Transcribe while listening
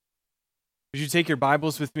Would you take your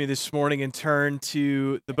Bibles with me this morning and turn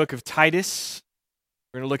to the book of Titus?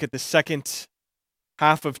 We're going to look at the second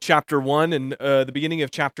half of chapter 1 and the beginning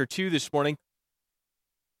of chapter 2 this morning.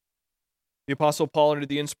 The Apostle Paul, under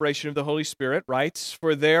the inspiration of the Holy Spirit, writes,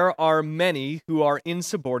 "For there are many who are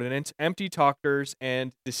insubordinate, empty talkers,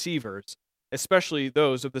 and deceivers, especially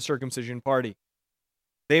those of the circumcision party.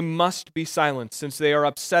 They must be silenced, since they are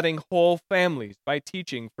upsetting whole families by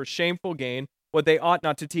teaching for shameful gain what they ought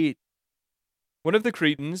not to teach. One of the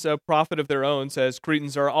Cretans, a prophet of their own, says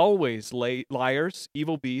Cretans are always liars,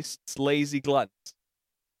 evil beasts, lazy gluttons.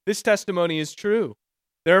 This testimony is true.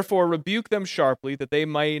 Therefore rebuke them sharply, that they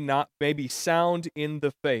may be sound in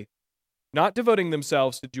the faith, not devoting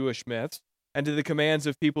themselves to Jewish myths and to the commands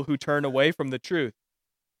of people who turn away from the truth.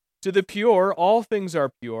 To the pure all things are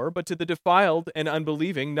pure, but to the defiled and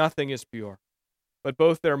unbelieving nothing is pure. But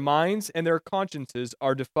both their minds and their consciences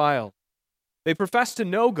are defiled. They profess to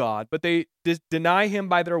know God, but they deny him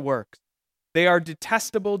by their works. They are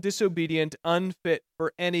detestable, disobedient, unfit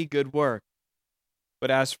for any good work.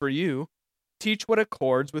 But as for you, teach what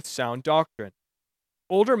accords with sound doctrine.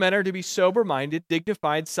 Older men are to be sober-minded,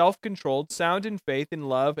 dignified, self-controlled, sound in faith, in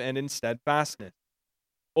love, and in steadfastness.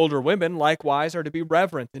 Older women, likewise, are to be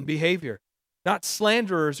reverent in behavior, not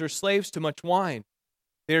slanderers or slaves to much wine.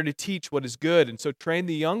 They are to teach what is good, and so train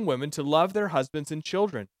the young women to love their husbands and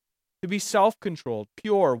children, to be self-controlled,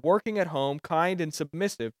 pure, working at home, kind, and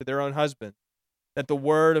submissive to their own husbands, that the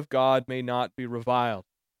word of God may not be reviled.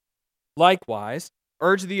 Likewise,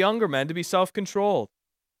 urge the younger men to be self-controlled.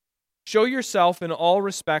 Show yourself in all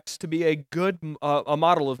respects to be a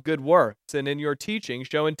model of good works, and in your teaching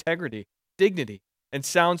show integrity, dignity, and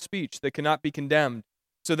sound speech that cannot be condemned,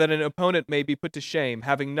 so that an opponent may be put to shame,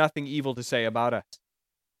 having nothing evil to say about us.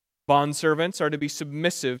 Bondservants are to be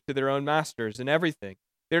submissive to their own masters in everything.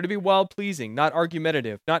 They are to be well-pleasing, not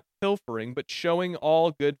argumentative, not pilfering, but showing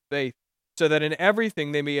all good faith, so that in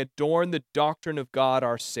everything they may adorn the doctrine of God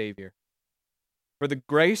our Savior. For the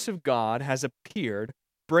grace of God has appeared,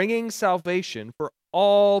 bringing salvation for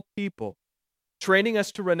all people, training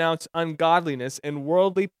us to renounce ungodliness and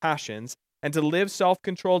worldly passions, and to live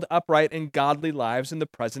self-controlled, upright, and godly lives in the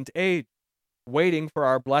present age, waiting for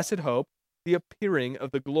our blessed hope, the appearing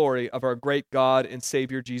of the glory of our great God and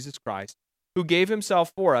Savior Jesus Christ, who gave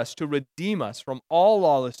himself for us to redeem us from all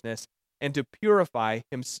lawlessness and to purify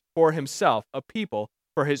for himself a people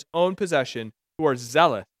for his own possession who are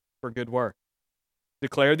zealous for good work.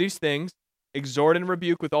 Declare these things, exhort and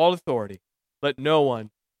rebuke with all authority. Let no one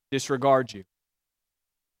disregard you."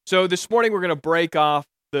 So this morning we're going to break off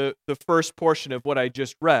the first portion of what I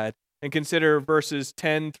just read and consider verses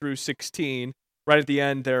 10 through 16 right at the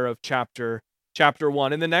end there of chapter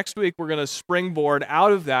 1. And the next week we're going to springboard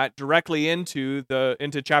out of that directly into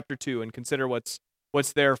chapter 2 and consider what's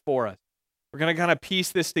there for us. We're going to kind of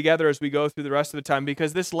piece this together as we go through the rest of the time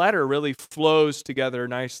because this letter really flows together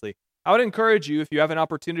nicely. I would encourage you, if you have an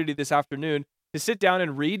opportunity this afternoon, to sit down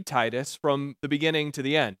and read Titus from the beginning to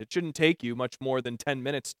the end. It shouldn't take you much more than 10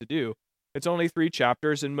 minutes to do. It's only 3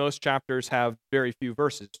 chapters, and most chapters have very few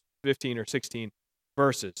verses, 15 or 16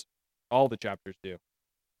 verses. All the chapters do.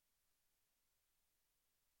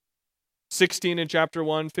 16 in chapter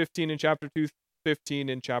 1, 15 in chapter 2, 15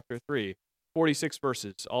 in chapter 3. 46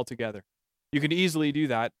 verses altogether. You can easily do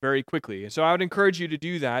that very quickly. So I would encourage you to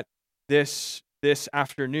do that this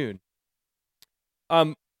afternoon.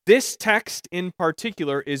 This text in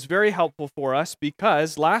particular is very helpful for us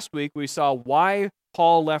because last week we saw why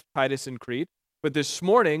Paul left Titus in Crete, but this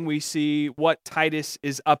morning we see what Titus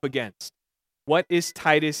is up against. What is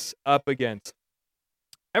Titus up against?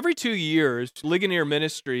 Every 2 years, Ligonier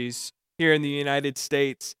Ministries here in the United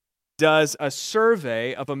States does a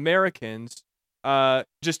survey of Americans,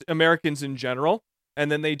 just Americans in general, and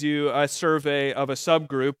then they do a survey of a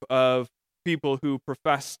subgroup of people who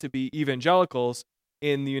profess to be evangelicals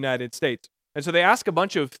in the United States. And so they ask a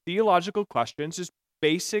bunch of theological questions, just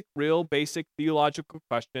real basic theological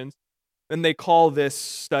questions, and they call this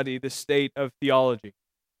study the state of theology.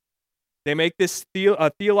 They make this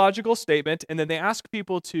theological statement, and then they ask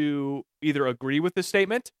people to either agree with the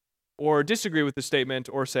statement or disagree with the statement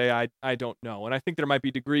or say, I don't know. And I think there might be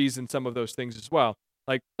degrees in some of those things as well,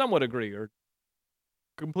 like somewhat agree or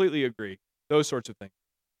completely agree, those sorts of things.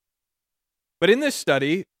 But in this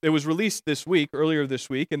study, it was released earlier this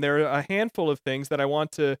week, and there are a handful of things that I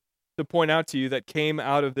want to point out to you that came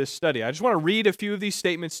out of this study. I just want to read a few of these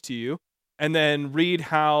statements to you, and then read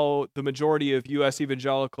how the majority of U.S.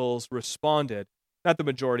 evangelicals responded. Not the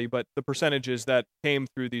majority, but the percentages that came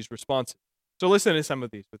through these responses. So listen to some of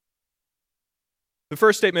these. The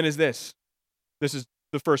first statement is this. This is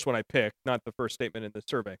the first one I picked, not the first statement in the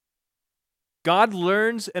survey. God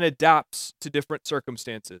learns and adapts to different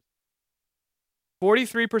circumstances.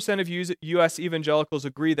 43% of U.S. evangelicals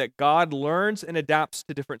agree that God learns and adapts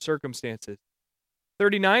to different circumstances.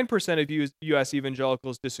 39% of U.S.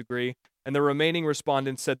 evangelicals disagree, and the remaining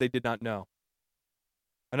respondents said they did not know.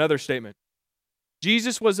 Another statement.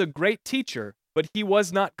 Jesus was a great teacher, but he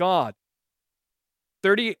was not God.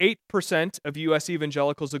 38% of U.S.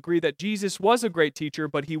 evangelicals agree that Jesus was a great teacher,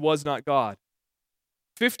 but he was not God.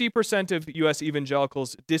 50% of U.S.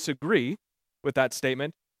 evangelicals disagree with that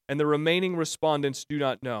statement, and the remaining respondents do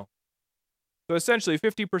not know. So essentially,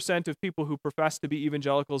 50% of people who profess to be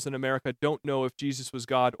evangelicals in America don't know if Jesus was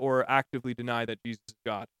God or actively deny that Jesus is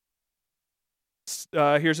God.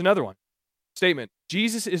 Here's another one. Statement.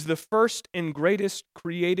 Jesus is the first and greatest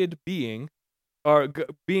created being, or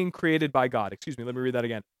being created by God. Excuse me, let me read that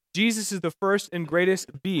again. Jesus is the first and greatest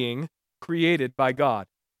being created by God.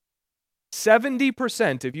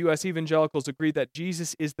 70% of U.S. evangelicals agree that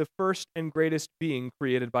Jesus is the first and greatest being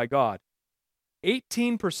created by God.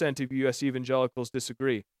 18% of U.S. evangelicals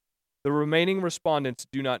disagree. The remaining respondents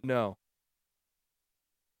do not know.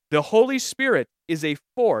 The Holy Spirit is a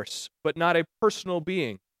force, but not a personal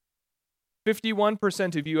being.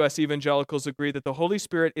 51% of U.S. evangelicals agree that the Holy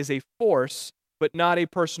Spirit is a force, but not a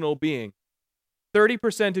personal being.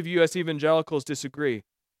 30% of U.S. evangelicals disagree.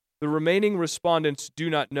 The remaining respondents do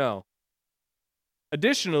not know.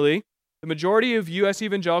 Additionally, the majority of U.S.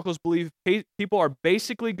 evangelicals believe people are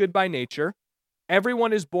basically good by nature,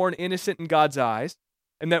 everyone is born innocent in God's eyes,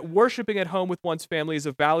 and that worshiping at home with one's family is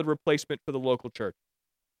a valid replacement for the local church.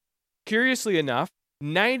 Curiously enough,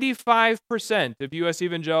 95% of U.S.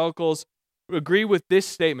 evangelicals agree with this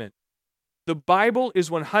statement. The Bible is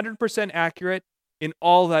 100% accurate in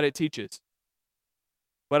all that it teaches.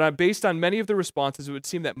 But based on many of the responses, it would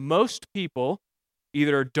seem that most people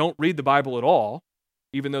either don't read the Bible at all,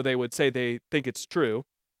 even though they would say they think it's true,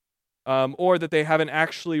 or that they haven't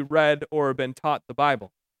actually read or been taught the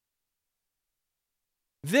Bible.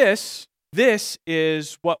 This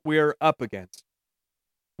is what we're up against.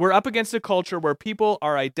 We're up against a culture where people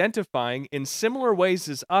are identifying in similar ways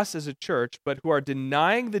as us as a church, but who are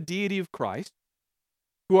denying the deity of Christ,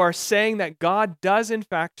 who are saying that God does in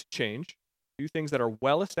fact change, two things that are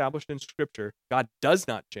well established in Scripture. God does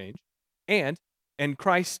not change, and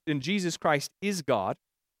Jesus Christ is God.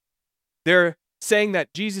 They're saying that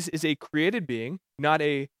Jesus is a created being, not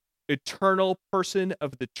a eternal person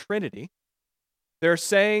of the Trinity. They're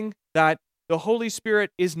saying that the Holy Spirit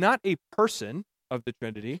is not a person of the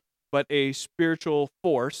Trinity, but a spiritual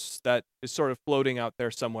force that is sort of floating out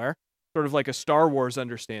there somewhere, sort of like a Star Wars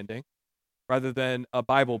understanding, rather than a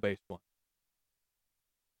Bible-based one.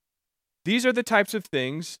 These are the types of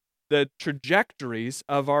things, the trajectories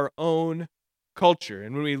of our own culture.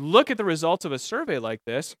 And when we look at the results of a survey like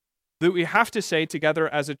this, that we have to say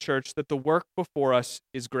together as a church that the work before us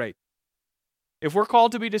is great. If we're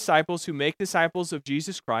called to be disciples who make disciples of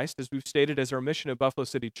Jesus Christ, as we've stated as our mission at Buffalo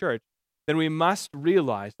City Church, then we must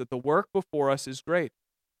realize that the work before us is great.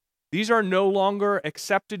 These are no longer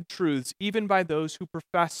accepted truths even by those who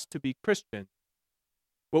profess to be Christian.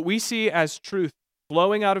 What we see as truth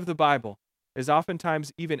flowing out of the Bible is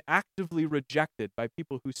oftentimes even actively rejected by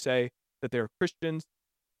people who say that they're Christians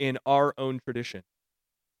in our own tradition.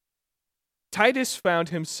 Titus found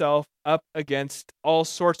himself up against all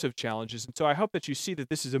sorts of challenges, and so I hope that you see that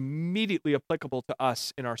this is immediately applicable to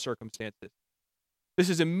us in our circumstances. This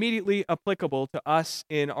is immediately applicable to us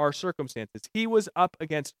in our circumstances. He was up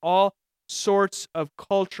against all sorts of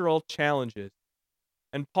cultural challenges,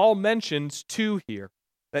 and Paul mentions two here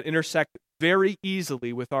that intersect very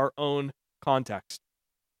easily with our own context.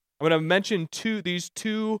 I'm going to mention these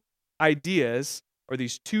two ideas, or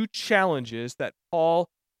these two challenges that Paul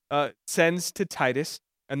sends to Titus,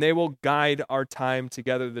 and they will guide our time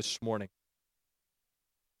together this morning.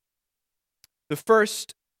 The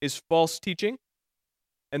first is false teaching,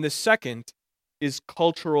 and the second is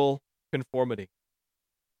cultural conformity.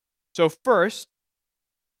 So first,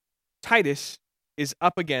 Titus is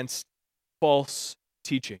up against false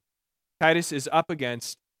teaching. Titus is up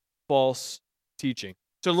against false teaching.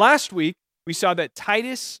 So last week, we saw that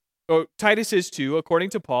Titus is to, according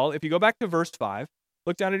to Paul, if you go back to verse 5,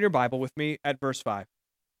 look down in your Bible with me at verse 5.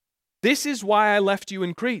 This is why I left you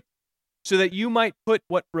in Crete, so that you might put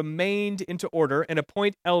what remained into order and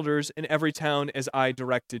appoint elders in every town as I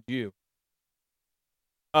directed you.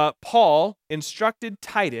 Paul instructed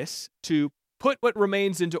Titus to put what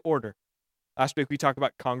remains into order. Last week we talked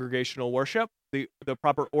about congregational worship, the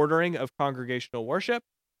proper ordering of congregational worship,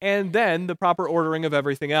 and then the proper ordering of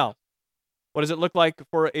everything else. What does it look like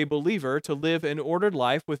for a believer to live an ordered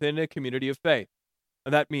life within a community of faith?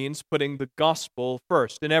 And that means putting the gospel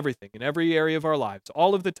first in everything, in every area of our lives,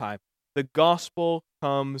 all of the time. The gospel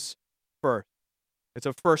comes first. It's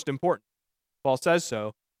of first importance. Paul says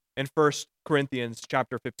so in 1 Corinthians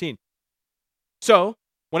chapter 15. So,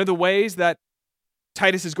 one of the ways that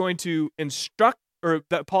Titus is going to instruct, or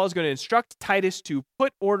that Paul is going to instruct Titus to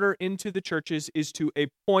put order into the churches is to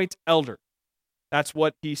appoint elders. That's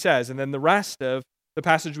what he says. And then the rest of the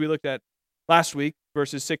passage we looked at last week,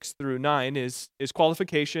 verses 6 through 9, is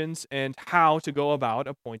qualifications and how to go about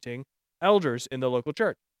appointing elders in the local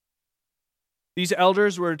church. These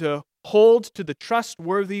elders were to hold to the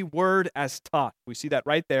trustworthy word as taught. We see that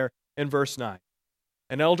right there in verse 9.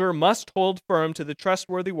 An elder must hold firm to the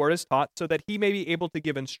trustworthy word as taught so that he may be able to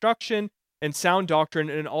give instruction and sound doctrine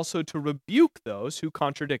and also to rebuke those who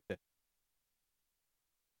contradict it.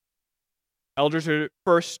 Elders are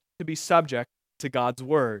first to be subject to God's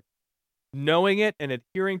word, knowing it and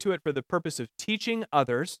adhering to it for the purpose of teaching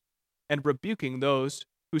others and rebuking those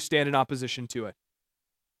who stand in opposition to it.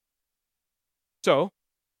 So,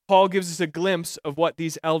 Paul gives us a glimpse of what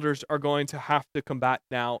these elders are going to have to combat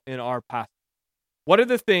now in our passage. What are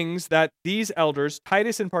the things that these elders,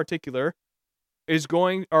 Titus in particular,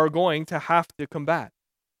 are going to have to combat?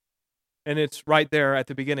 And it's right there at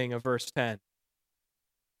the beginning of verse 10.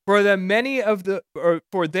 For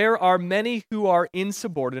there are many who are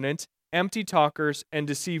insubordinate, empty talkers, and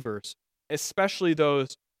deceivers, especially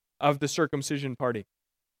those of the circumcision party.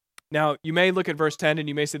 Now, you may look at verse 10 and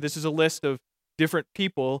you may say this is a list of different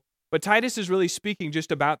people, but Titus is really speaking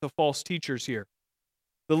just about the false teachers here.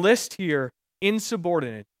 The list here,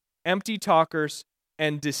 insubordinate, empty talkers,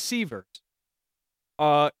 and deceivers,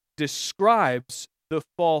 describes the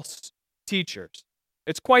false teachers.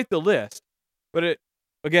 It's quite the list, but it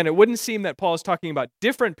wouldn't seem that Paul is talking about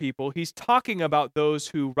different people. He's talking about those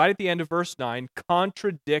who, right at the end of verse 9,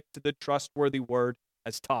 contradict the trustworthy word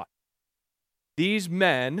as taught. These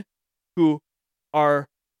men who are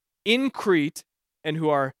in Crete and who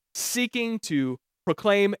are seeking to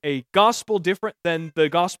proclaim a gospel different than the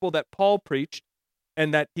gospel that Paul preached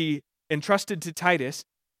and that he entrusted to Titus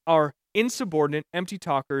are insubordinate, empty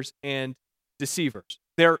talkers, and deceivers.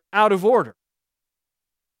 They're out of order.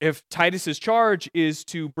 If Titus's charge is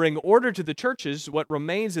to bring order to the churches, what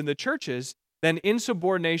remains in the churches, then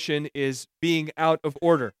insubordination is being out of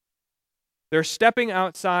order. They're stepping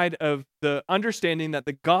outside of the understanding that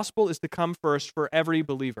the gospel is to come first for every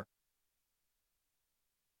believer.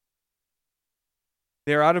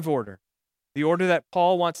 They're out of order. The order that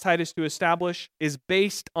Paul wants Titus to establish is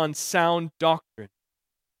based on sound doctrine.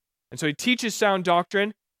 And so he teaches sound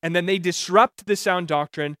doctrine, and then they disrupt the sound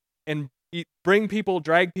doctrine and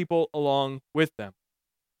drag people along with them.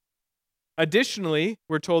 Additionally,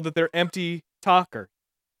 we're told that they're empty talkers.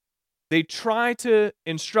 They try to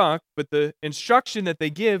instruct, but the instruction that they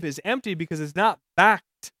give is empty because it's not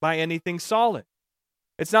backed by anything solid.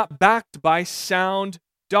 It's not backed by sound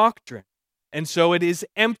doctrine. And so it is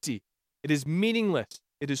empty. It is meaningless.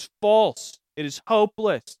 It is false. It is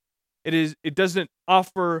hopeless. It doesn't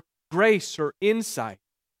offer grace or insight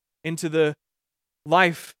into the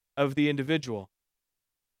life of the individual.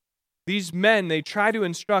 These men, they try to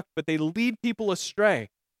instruct, but they lead people astray,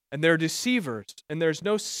 and they're deceivers, and there's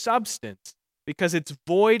no substance because it's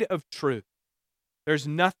void of truth. There's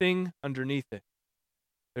nothing underneath it.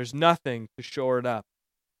 There's nothing to shore it up.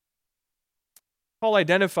 Paul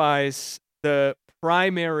identifies the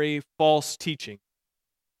primary false teaching.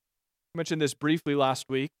 I mentioned this briefly last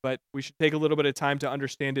week, but we should take a little bit of time to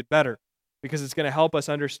understand it better because it's going to help us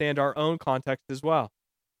understand our own context as well.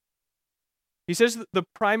 He says that the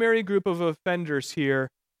primary group of offenders here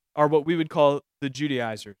are what we would call the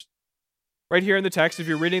Judaizers. Right here in the text, if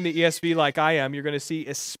you're reading the ESV like I am, you're going to see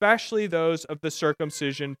especially those of the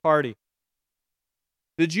circumcision party.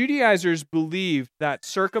 The Judaizers believed that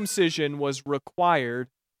circumcision was required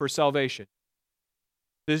for salvation.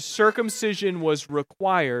 The circumcision was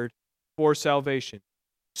required for salvation.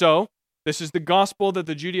 So, this is the gospel that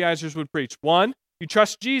the Judaizers would preach. 1, you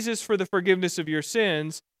trust Jesus for the forgiveness of your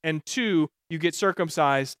sins, and 2, you get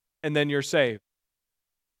circumcised, and then you're saved.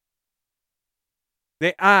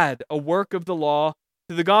 They add a work of the law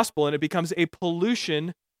to the gospel, and it becomes a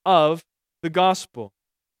pollution of the gospel.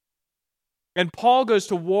 And Paul goes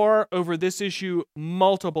to war over this issue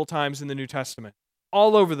multiple times in the New Testament,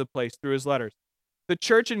 all over the place through his letters. The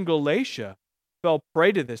church in Galatia fell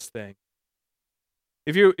prey to this thing.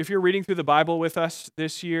 If you're reading through the Bible with us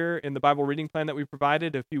this year in the Bible reading plan that we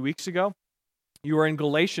provided a few weeks ago, you were in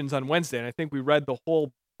Galatians on Wednesday, and I think we read the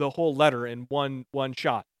whole letter in one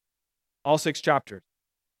shot, all 6 chapters.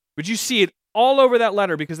 But you see it all over that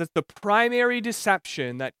letter because that's the primary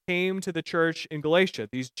deception that came to the church in Galatia,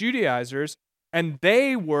 these Judaizers, and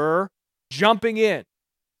they were jumping in.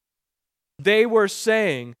 They were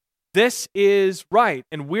saying, this is right,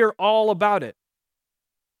 and we're all about it.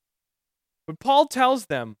 But Paul tells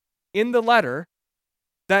them in the letter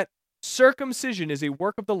that circumcision is a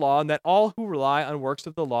work of the law and that all who rely on works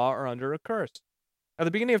of the law are under a curse. At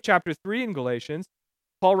the beginning of chapter 3 in Galatians,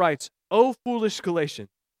 Paul writes, "O foolish Galatians,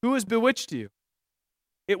 who has bewitched you?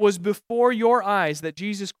 It was before your eyes that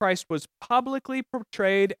Jesus Christ was publicly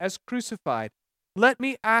portrayed as crucified. Let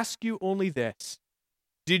me ask you only this.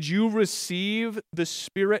 Did you receive the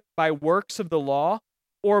Spirit by works of the law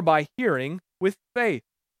or by hearing with faith?"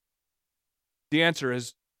 The answer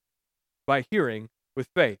is by hearing with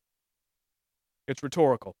faith. It's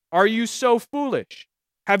rhetorical. Are you so foolish?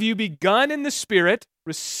 Have you begun in the Spirit,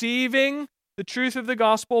 receiving the truth of the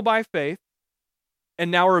gospel by faith,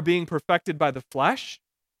 and now are being perfected by the flesh?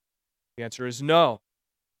 The answer is no.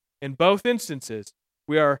 In both instances,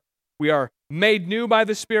 we are made new by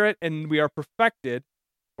the Spirit, and we are perfected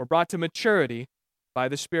or brought to maturity by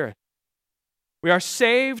the Spirit. We are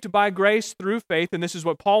saved by grace through faith, and this is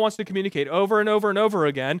what Paul wants to communicate over and over and over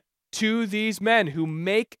again to these men who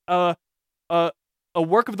make a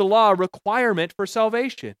work of the law a requirement for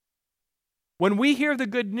salvation. When we hear the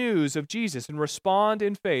good news of Jesus and respond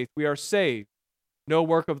in faith, we are saved. No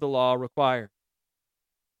work of the law required.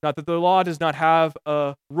 Not that the law does not have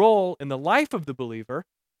a role in the life of the believer,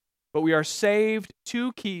 but we are saved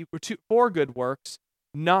for good works,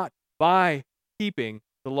 not by keeping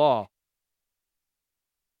the law.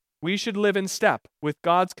 We should live in step with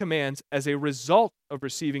God's commands as a result of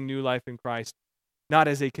receiving new life in Christ, not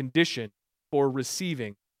as a condition for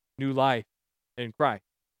receiving new life in Christ.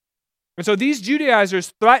 And so these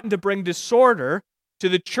Judaizers threatened to bring disorder to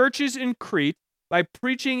the churches in Crete by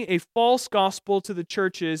preaching a false gospel to the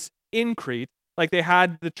churches in Crete, like they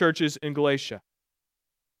had the churches in Galatia.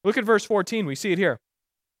 Look at verse 14. We see it here.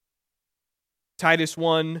 Titus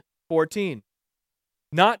 1:14.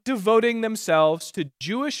 Not devoting themselves to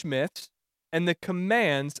Jewish myths and the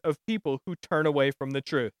commands of people who turn away from the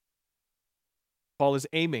truth. Paul is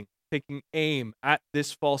taking aim at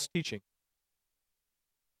this false teaching.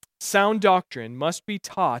 Sound doctrine must be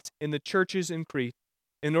taught in the churches in Crete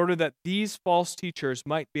in order that these false teachers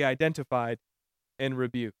might be identified and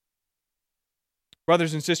rebuked.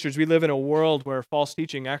 Brothers and sisters, we live in a world where false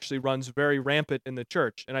teaching actually runs very rampant in the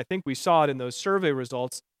church, and I think we saw it in those survey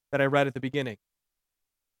results that I read at the beginning.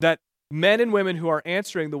 That men and women who are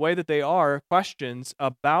answering the way that they are questions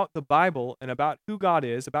about the Bible and about who God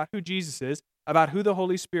is, about who Jesus is, about who the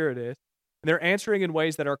Holy Spirit is, and they're answering in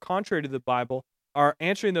ways that are contrary to the Bible, are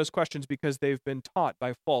answering those questions because they've been taught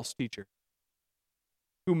by false teachers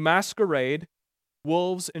who masquerade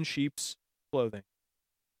wolves in sheep's clothing.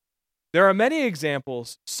 There are many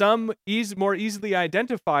examples, some more easily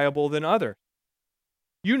identifiable than others.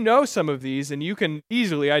 You know some of these, and you can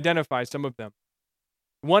easily identify some of them.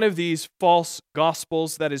 One of these false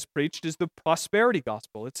gospels that is preached is the prosperity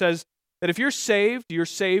gospel. It says that if you're saved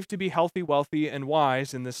to be healthy, wealthy, and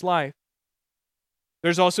wise in this life.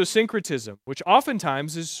 There's also syncretism, which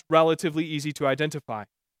oftentimes is relatively easy to identify.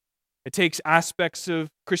 It takes aspects of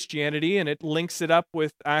Christianity and it links it up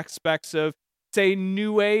with aspects of, say,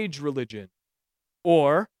 New Age religion,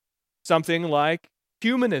 or something like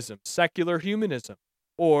humanism, secular humanism,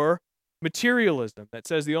 or materialism that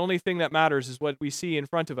says the only thing that matters is what we see in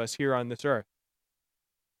front of us here on this earth,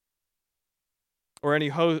 or any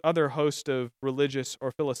other host of religious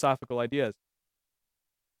or philosophical ideas.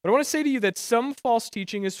 But I want to say to you that some false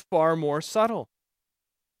teaching is far more subtle.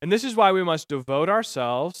 And this is why we must devote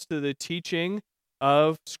ourselves to the teaching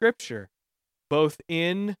of Scripture, both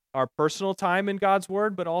in our personal time in God's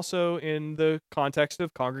Word, but also in the context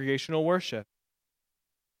of congregational worship.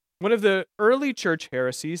 One of the early church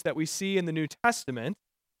heresies that we see in the New Testament,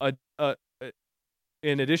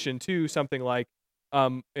 in addition to something like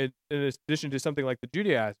the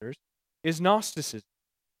Judaizers, is Gnosticism.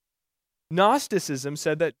 Gnosticism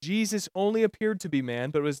said that Jesus only appeared to be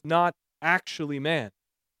man, but was not actually man.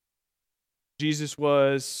 Jesus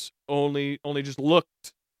was only just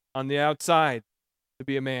looked on the outside to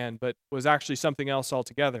be a man, but was actually something else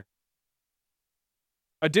altogether.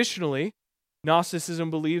 Additionally, Gnosticism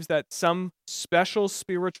believes that some special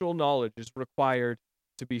spiritual knowledge is required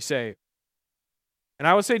to be saved. And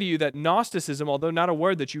I would say to you that Gnosticism, although not a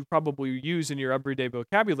word that you probably use in your everyday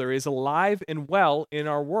vocabulary, is alive and well in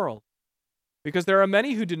our world. Because there are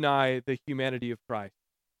many who deny the humanity of Christ.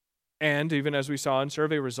 And even as we saw in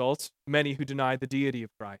survey results, many who deny the deity of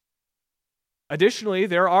Christ. Additionally,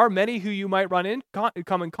 there are many who you might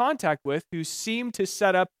come in contact with who seem to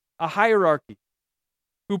set up a hierarchy,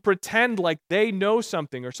 who pretend like they know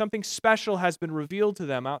something or something special has been revealed to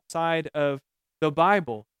them outside of the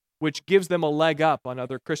Bible, which gives them a leg up on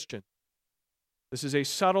other Christians. This is a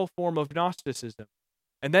subtle form of Gnosticism.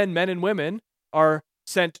 And then men and women are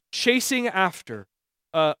sent chasing after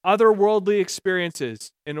otherworldly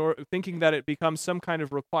experiences thinking that it becomes some kind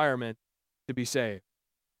of requirement to be saved.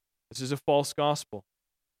 This is a false gospel.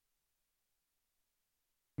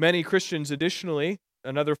 Many Christians, additionally,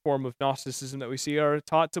 another form of Gnosticism that we see, are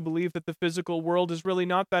taught to believe that the physical world is really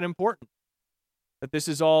not that important, that this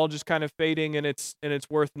is all just kind of fading and it's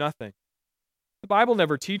worth nothing. The Bible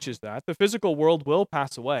never teaches that. The physical world will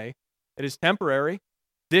pass away. It is temporary.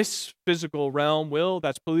 This physical realm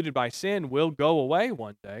that's polluted by sin will go away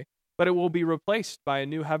one day, but it will be replaced by a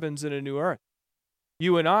new heavens and a new earth.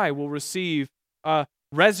 You and I will receive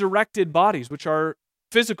resurrected bodies, which are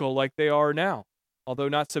physical like they are now, although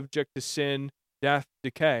not subject to sin, death,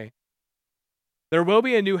 decay. There will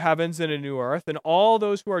be a new heavens and a new earth, and all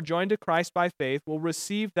those who are joined to Christ by faith will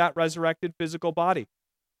receive that resurrected physical body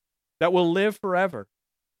that will live forever,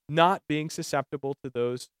 not being susceptible to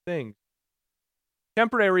those things.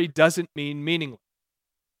 Temporary doesn't mean meaningless.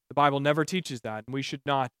 The Bible never teaches that, and we should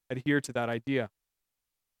not adhere to that idea.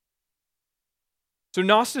 So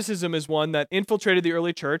Gnosticism is one that infiltrated the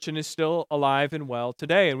early church and is still alive and well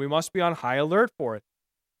today, and we must be on high alert for it.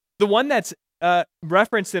 The one that's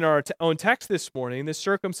referenced in our own text this morning, this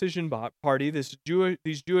circumcision party, these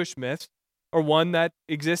Jewish myths, are one that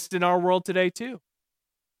exists in our world today too.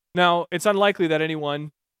 Now, it's unlikely that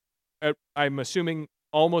anyone, I'm assuming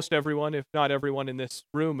almost everyone, if not everyone in this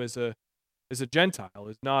room is a Gentile,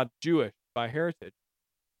 is not Jewish by heritage.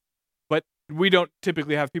 But we don't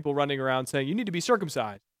typically have people running around saying, you need to be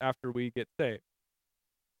circumcised after we get saved.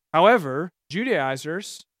 However,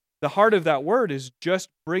 Judaizers, the heart of that word is just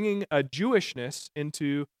bringing a Jewishness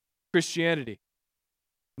into Christianity.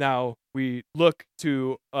 Now, we look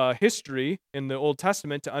to history in the Old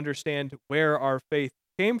Testament to understand where our faith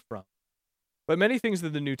came from. But many things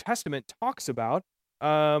that the New Testament talks about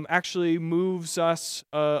actually moves us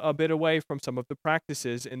a bit away from some of the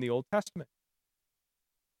practices in the Old Testament.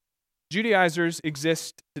 Judaizers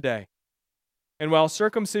exist today. And while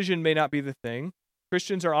circumcision may not be the thing,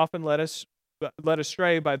 Christians are often led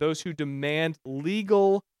astray by those who demand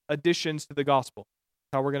legal additions to the gospel.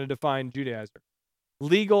 That's how we're going to define Judaizer.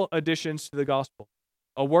 Legal additions to the gospel.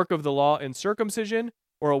 A work of the law in circumcision,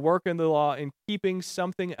 or a work in the law in keeping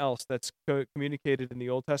something else that's communicated in the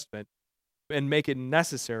Old Testament and make it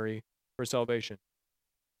necessary for salvation.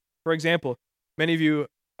 For example, many of you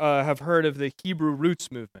have heard of the Hebrew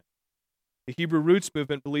Roots movement. The Hebrew Roots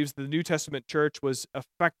movement believes the New Testament church was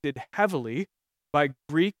affected heavily by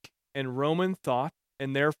Greek and Roman thought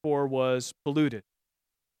and therefore was polluted.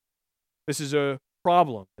 This is a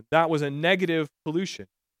problem. That was a negative pollution.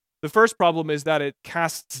 The first problem is that it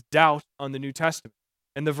casts doubt on the New Testament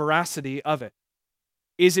and the veracity of it.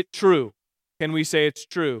 Is it true? Can we say it's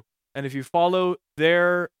true? And if you follow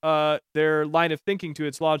their line of thinking to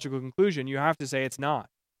its logical conclusion, you have to say it's not.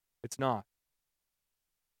 It's not.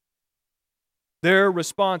 Their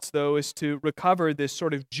response, though, is to recover this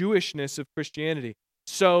sort of Jewishness of Christianity.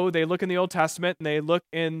 So they look in the Old Testament and they look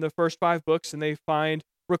in the first 5 books and they find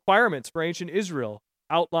requirements for ancient Israel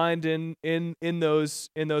outlined in those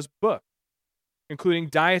books, including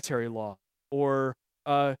dietary law or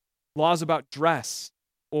laws about dress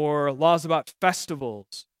or laws about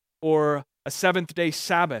festivals or a 7th-day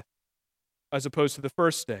Sabbath as opposed to the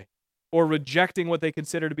first day, or rejecting what they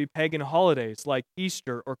consider to be pagan holidays like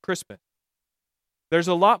Easter or Christmas. There's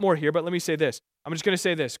a lot more here, but let me say this. I'm just going to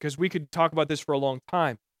say this because we could talk about this for a long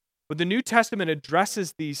time. But the New Testament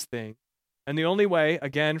addresses these things, and the only way,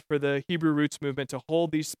 again, for the Hebrew Roots movement to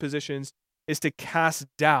hold these positions is to cast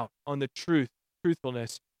doubt on the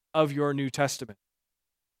truthfulness of your New Testament.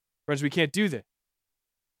 Friends, we can't do this.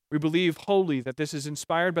 We believe wholly that this is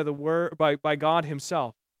inspired by the word by God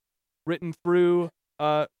Himself, written through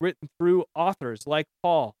authors like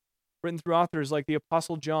Paul, written through authors like the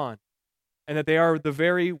Apostle John, and that they are the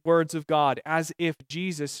very words of God, as if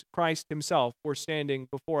Jesus Christ Himself were standing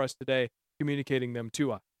before us today, communicating them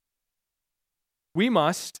to us. We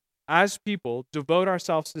must, as people, devote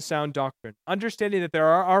ourselves to sound doctrine, understanding that there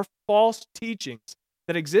are false teachings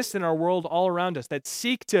that exist in our world all around us that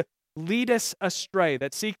seek to lead us astray,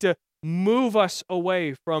 that seek to move us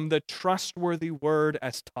away from the trustworthy word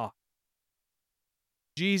as taught.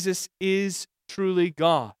 Jesus is truly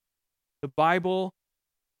God. The Bible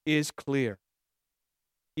is clear.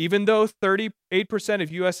 Even though 38%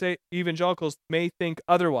 of U.S. evangelicals may think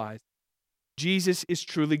otherwise, Jesus is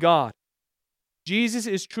truly God. Jesus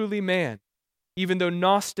is truly man, even though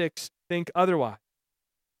Gnostics think otherwise.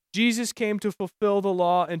 Jesus came to fulfill the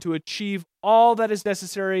law and to achieve all that is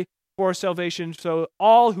necessary for salvation, so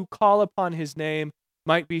all who call upon his name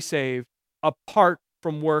might be saved, apart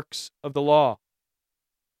from works of the law.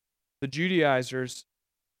 The Judaizers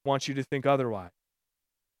want you to think otherwise.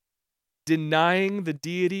 Denying the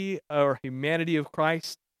deity or humanity of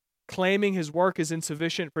Christ, claiming his work is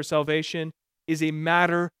insufficient for salvation, is a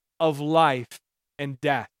matter of life and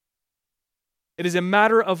death. It is a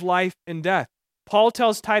matter of life and death. Paul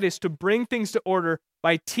tells Titus to bring things to order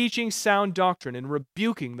by teaching sound doctrine and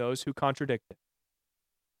rebuking those who contradict it.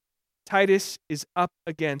 Titus is up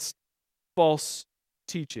against false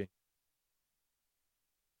teaching.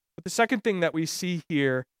 But the second thing that we see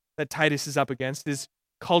here that Titus is up against is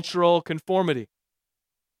cultural conformity.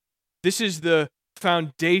 This is the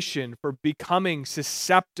foundation for becoming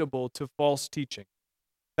susceptible to false teaching.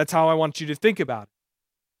 That's how I want you to think about it.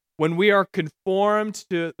 When we are conformed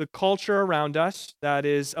to the culture around us that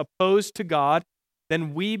is opposed to God,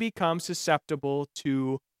 then we become susceptible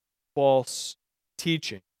to false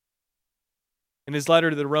teaching. In his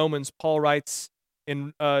letter to the Romans, Paul writes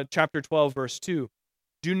in chapter 12, verse 2,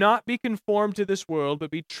 "Do not be conformed to this world,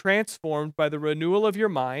 but be transformed by the renewal of your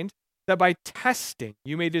mind, that by testing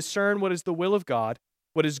you may discern what is the will of God,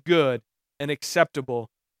 what is good and acceptable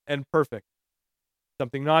and perfect."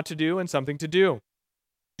 Something not to do and something to do.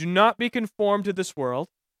 Do not be conformed to this world,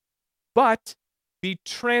 but be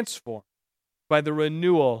transformed by the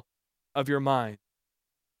renewal of your mind.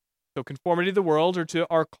 So conformity to the world or to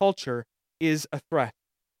our culture is a threat.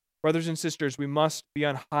 Brothers and sisters, we must be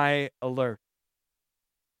on high alert.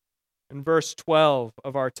 In verse 12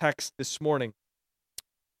 of our text this morning,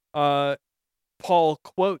 Paul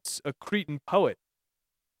quotes a Cretan poet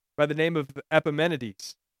by the name of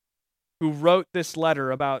Epimenides, who wrote this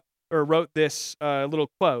letter wrote this little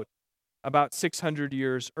quote about 600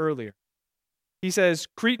 years earlier. He says,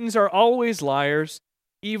 "Cretans are always liars,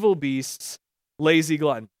 evil beasts, lazy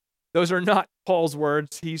gluttons." Those are not Paul's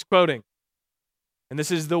words he's quoting. And this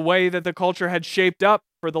is the way that the culture had shaped up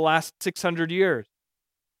for the last 600 years.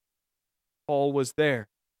 Paul was there.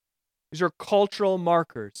 These are cultural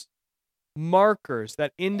markers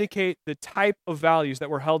that indicate the type of values that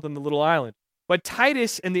were held in the little island. But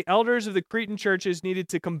Titus and the elders of the Cretan churches needed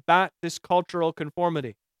to combat this cultural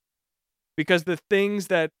conformity, because the things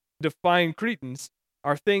that define Cretans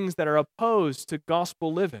are things that are opposed to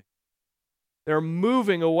gospel living. They're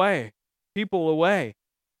moving people away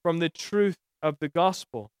from the truth of the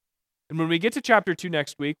gospel. And when we get to chapter 2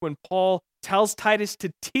 next week, when Paul tells Titus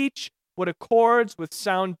to teach what accords with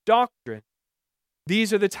sound doctrine,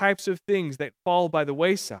 these are the types of things that fall by the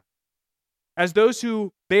wayside. As those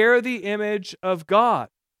who bear the image of God,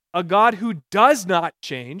 a God who does not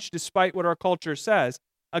change, despite what our culture says,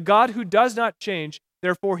 a God who does not change,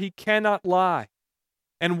 therefore he cannot lie.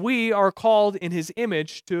 And we are called in his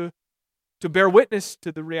image to bear witness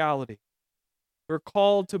to the reality. We're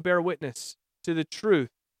called to bear witness to the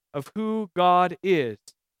truth of who God is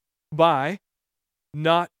by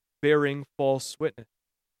not bearing false witness.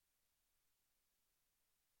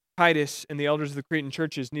 Titus and the elders of the Cretan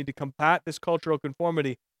churches need to combat this cultural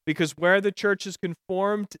conformity, because where the church is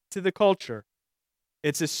conformed to the culture,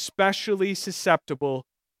 it's especially susceptible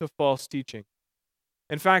to false teaching.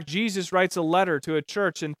 In fact, Jesus writes a letter to a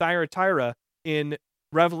church in Thyatira in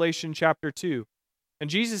Revelation chapter 2. And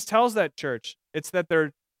Jesus tells that church it's that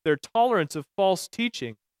their tolerance of false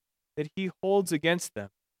teaching that he holds against them.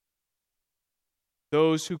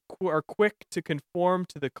 Those who are quick to conform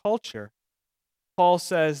to the culture, Paul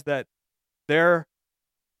says that the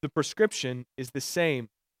prescription is the same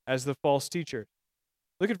as the false teacher.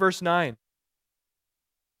 Look at verse 9.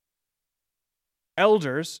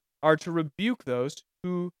 Elders are to rebuke those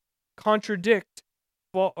who contradict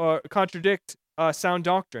sound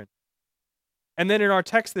doctrine. And then in our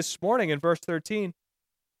text this morning in verse 13,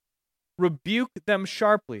 rebuke them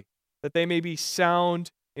sharply, that they may be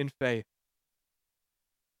sound in faith.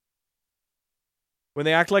 When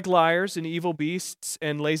they act like liars and evil beasts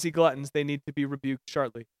and lazy gluttons, they need to be rebuked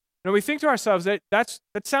sharply. Now we think to ourselves that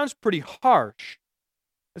sounds pretty harsh.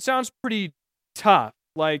 It sounds pretty tough.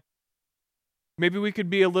 Like maybe we could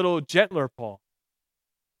be a little gentler, Paul.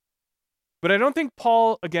 But I don't think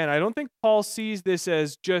Paul sees this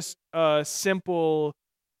as just a simple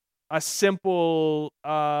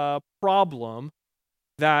problem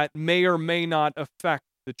that may or may not affect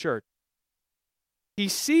the church. He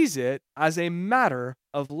sees it as a matter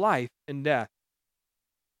of life and death.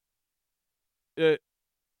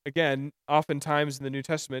 Again, oftentimes in the New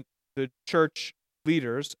Testament, the church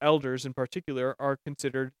leaders, elders in particular, are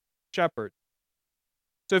considered shepherds.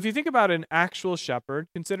 So if you think about an actual shepherd,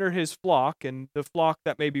 consider his flock and the flock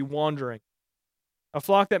that may be wandering, a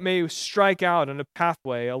flock that may strike out on a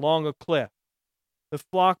pathway along a cliff. The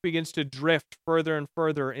flock begins to drift further and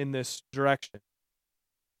further in this direction.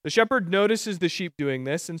 The shepherd notices the sheep doing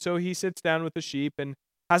this, and so he sits down with the sheep and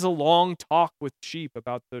has a long talk with sheep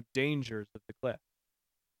about the dangers of the cliff.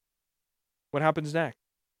 What happens next?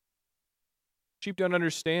 Sheep don't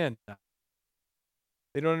understand that.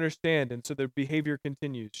 They don't understand, and so their behavior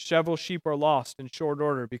continues. Several sheep are lost in short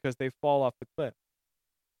order because they fall off the cliff.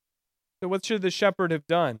 So what should the shepherd have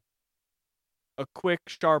done? A quick,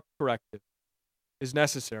 sharp corrective is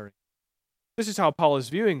necessary. This is how Paul is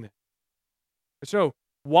viewing this. So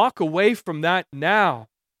walk away from that now.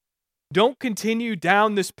 Don't continue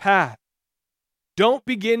down this path. Don't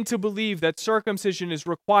begin to believe that circumcision is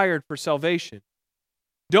required for salvation.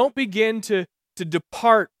 Don't begin to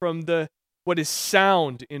depart from what is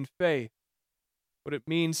sound in faith, what it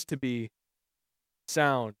means to be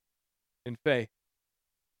sound in faith.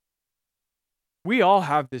 We all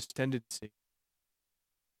have this tendency.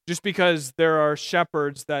 Just because there are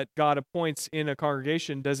shepherds that God appoints in a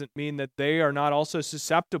congregation doesn't mean that they are not also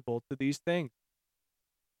susceptible to these things.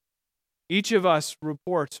 Each of us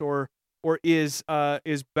reports or is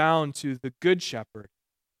bound to the good shepherd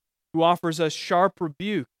who offers us sharp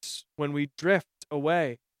rebukes when we drift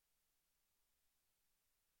away.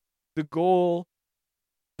 The goal,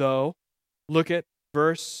 though, look at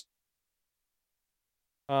verse,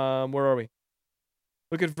 where are we?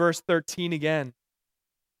 Look at verse 13 again.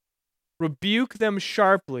 Rebuke them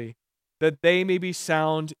sharply, that they may be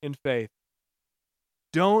sound in faith.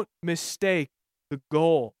 Don't mistake the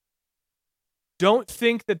goal. Don't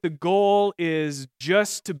think that the goal is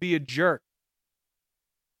just to be a jerk.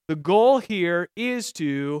 The goal here is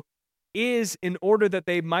in order that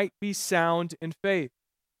they might be sound in faith.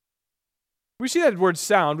 We see that word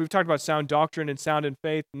sound. We've talked about sound doctrine and sound in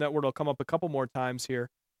faith, and that word will come up a couple more times here.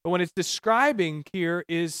 But when it's describing here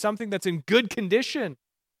is something that's in good condition.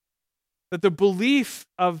 That the belief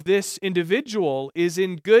of this individual is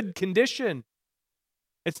in good condition.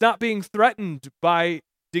 It's not being threatened by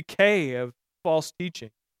decay of false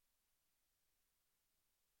teaching.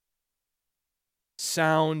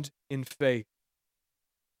 Sound in faith.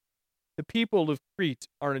 The people of Crete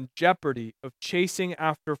are in jeopardy of chasing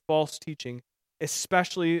after false teaching,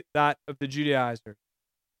 especially that of the Judaizers.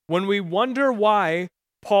 When we wonder why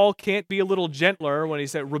Paul can't be a little gentler when he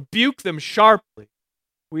said, rebuke them sharply,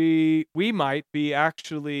 we might be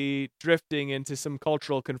actually drifting into some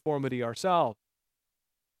cultural conformity ourselves.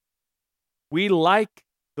 We like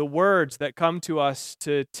the words that come to us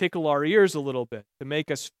to tickle our ears a little bit, to make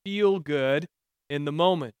us feel good in the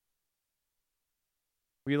moment.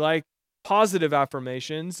 We like positive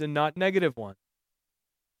affirmations and not negative ones.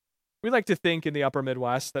 We like to think in the upper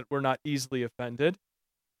Midwest that we're not easily offended.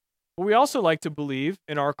 But we also like to believe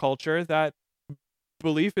in our culture that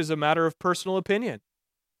belief is a matter of personal opinion.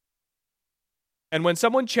 And when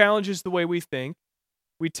someone challenges the way we think,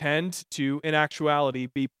 we tend to, in actuality,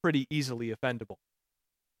 be pretty easily offendable.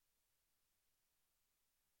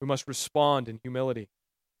 We must respond in humility,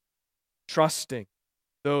 trusting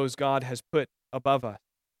those God has put above us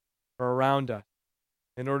or around us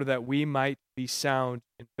in order that we might be sound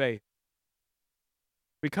in faith.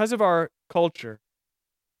 Because of our culture,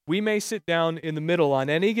 we may sit down in the middle on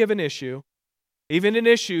any given issue, even an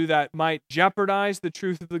issue that might jeopardize the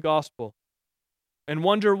truth of the gospel, and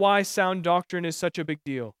wonder why sound doctrine is such a big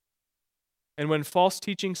deal. And when false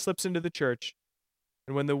teaching slips into the church,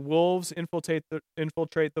 and when the wolves infiltrate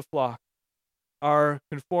the flock, our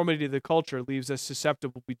conformity to the culture leaves us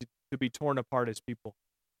susceptible to be torn apart as people.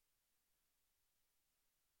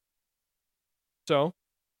 So,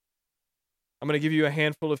 I'm going to give you a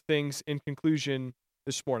handful of things in conclusion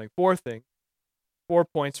this morning. 4 things, 4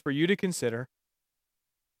 points for you to consider.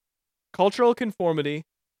 Cultural conformity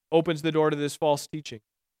opens the door to this false teaching.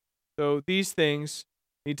 So these things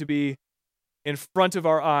need to be in front of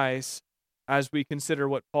our eyes as we consider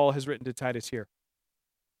what Paul has written to Titus here.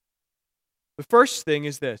 The first thing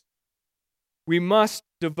is this. We must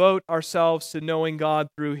devote ourselves to knowing God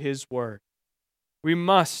through His Word. We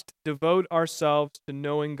must devote ourselves to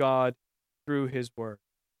knowing God through His Word.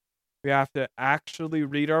 We have to actually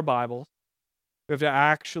read our Bibles. We have to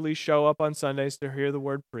actually show up on Sundays to hear the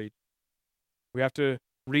Word preached. We have to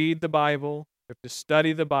read the Bible. We have to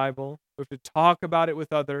study the Bible. We have to talk about it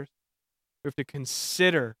with others. We have to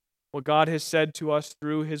consider what God has said to us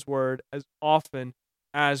through His Word as often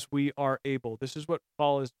as we are able. This is what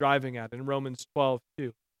Paul is driving at in Romans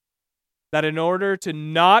 12:2. that in order to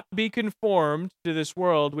not be conformed to this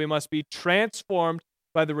world, we must be transformed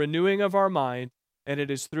by the renewing of our mind, and it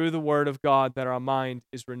is through the Word of God that our mind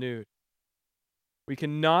is renewed. We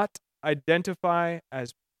cannot identify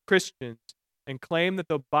as Christians and claim that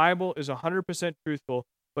the Bible is 100% truthful,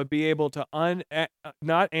 but be able to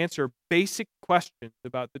not answer basic questions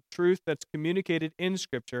about the truth that's communicated in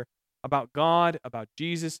Scripture about God, about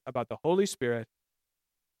Jesus, about the Holy Spirit,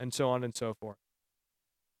 and so on and so forth.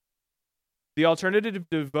 The alternative to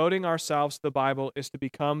devoting ourselves to the Bible is to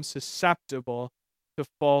become susceptible to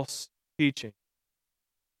false teaching.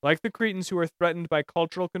 Like the Cretans who were threatened by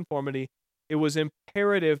cultural conformity, it was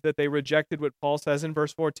imperative that they rejected what Paul says in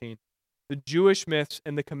verse 14, the Jewish myths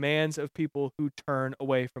and the commands of people who turn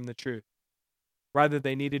away from the truth. Rather,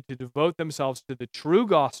 they needed to devote themselves to the true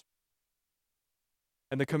gospel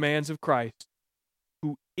and the commands of Christ,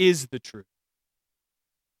 who is the truth.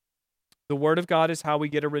 The Word of God is how we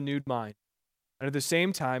get a renewed mind, and at the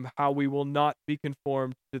same time, how we will not be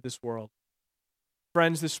conformed to this world.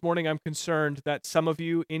 Friends, this morning I'm concerned that some of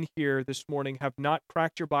you in here this morning have not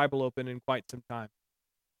cracked your Bible open in quite some time.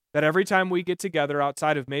 That every time we get together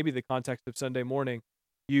outside of maybe the context of Sunday morning,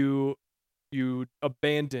 you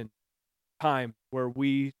abandon time where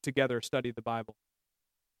we together study the Bible.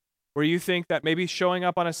 Where you think that maybe showing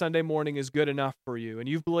up on a Sunday morning is good enough for you, and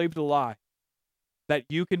you've believed a lie. That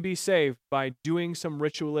you can be saved by doing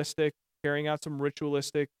carrying out some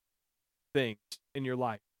ritualistic things in your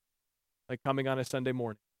life, like coming on a Sunday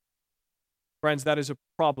morning. Friends, that is a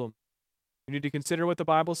problem. You need to consider what the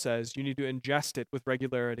Bible says. You need to ingest it with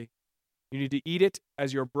regularity. You need to eat it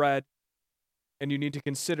as your bread, and you need to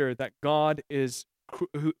consider that God is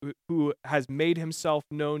who has made himself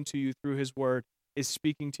known to you through his word is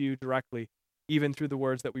speaking to you directly, even through the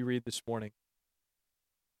words that we read this morning.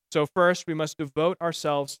 So first, we must devote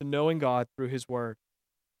ourselves to knowing God through his word.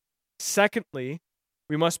 Secondly,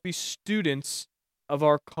 we must be students of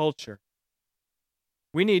our culture.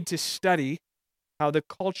 We need to study how the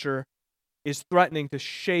culture is threatening to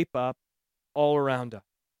shape up all around us.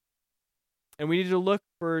 And we need to look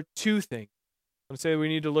for two things. I'm going to say we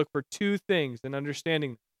need to look for two things in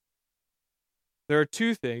understanding them. There are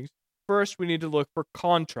two things. First, we need to look for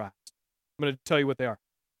contrast. I'm going to tell you what they are.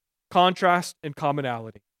 Contrast and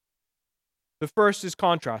commonality. The first is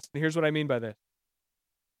contrast, and here's what I mean by this.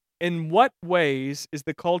 In what ways is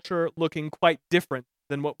the culture looking quite different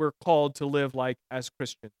than what we're called to live like as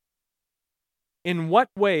Christians? In what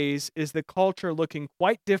ways is the culture looking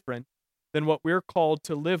quite different than what we're called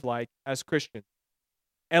to live like as Christians?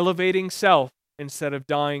 Elevating self instead of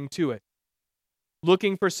dying to it.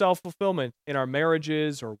 Looking for self-fulfillment in our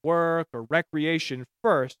marriages or work or recreation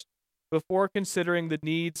first before considering the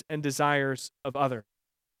needs and desires of others.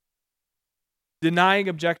 Denying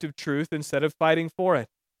objective truth instead of fighting for it.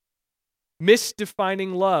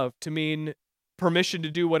 Misdefining love to mean permission to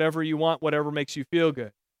do whatever you want, whatever makes you feel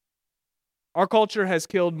good. Our culture has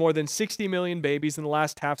killed more than 60 million babies in the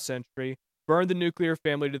last half century, burned the nuclear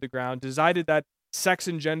family to the ground, decided that sex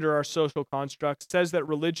and gender are social constructs, says that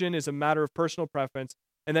religion is a matter of personal preference,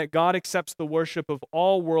 and that God accepts the worship of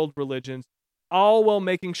all world religions, all while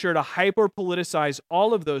making sure to hyper-politicize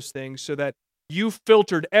all of those things so that you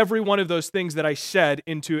filtered every one of those things that I said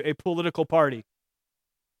into a political party.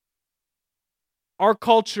 Our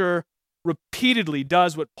culture repeatedly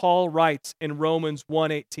does what Paul writes in Romans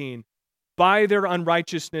 1:18. By their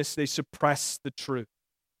unrighteousness, they suppress the truth.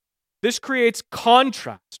 This creates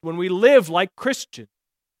contrast when we live like Christians.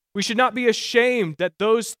 We should not be ashamed that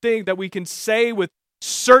those things that we can say with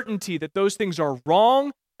certainty that those things are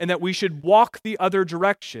wrong and that we should walk the other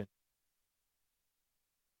direction.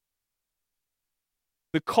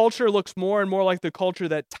 The culture looks more and more like the culture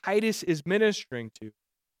that Titus is ministering to.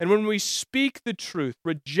 And when we speak the truth,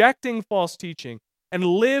 rejecting false teaching, and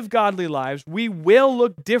live godly lives, we will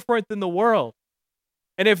look different than the world.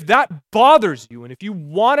 And if that bothers you, and if you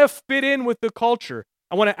want to fit in with the culture,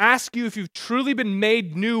 I want to ask you if you've truly been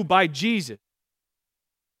made new by Jesus.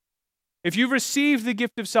 If you've received the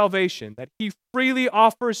gift of salvation that he freely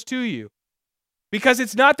offers to you, because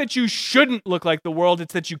it's not that you shouldn't look like the world,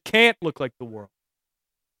 it's that you can't look like the world.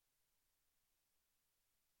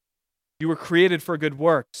 You were created for good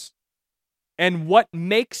works. And what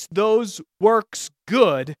makes those works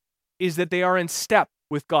good is that they are in step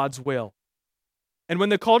with God's will. And when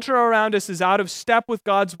the culture around us is out of step with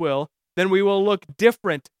God's will, then we will look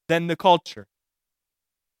different than the culture.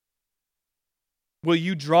 Will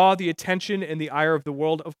you draw the attention and the ire of the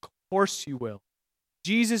world? Of course you will.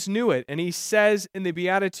 Jesus knew it, and he says in the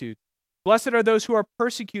Beatitudes, "Blessed are those who are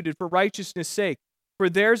persecuted for righteousness' sake, for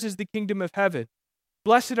theirs is the kingdom of heaven."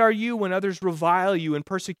 Blessed are you when others revile you and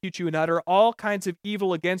persecute you and utter all kinds of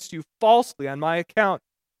evil against you falsely on my account.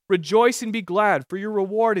 Rejoice and be glad, for your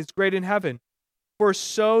reward is great in heaven. For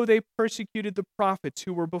so they persecuted the prophets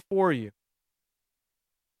who were before you.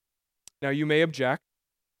 Now you may object,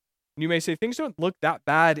 and you may say, things don't look that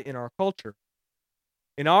bad in our culture,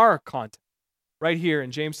 in our context, right here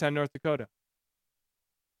in Jamestown, North Dakota.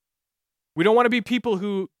 We don't want to be people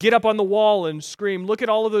who get up on the wall and scream, look at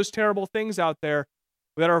all of those terrible things out there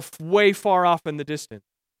that are way far off in the distance.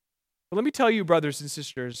 But let me tell you, brothers and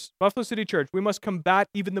sisters, Buffalo City Church, we must combat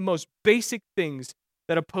even the most basic things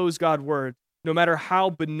that oppose God's word, no matter how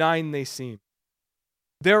benign they seem.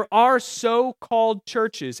 There are so-called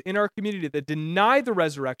churches in our community that deny the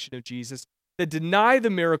resurrection of Jesus, that deny the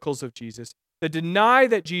miracles of Jesus, that deny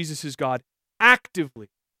that Jesus is God actively,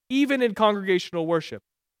 even in congregational worship.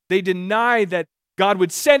 They deny that God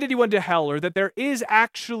would send anyone to hell, or that there is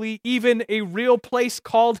actually even a real place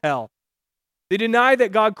called hell. They deny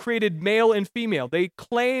that God created male and female. They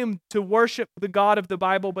claim to worship the God of the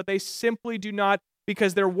Bible, but they simply do not,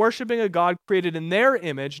 because they're worshiping a God created in their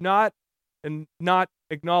image, not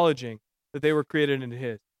acknowledging that they were created in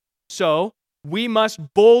His. So, we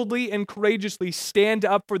must boldly and courageously stand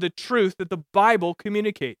up for the truth that the Bible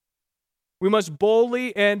communicates. We must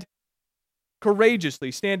boldly and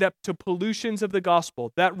courageously stand up to pollutions of the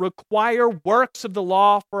gospel that require works of the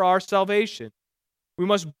law for our salvation. We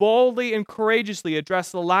must boldly and courageously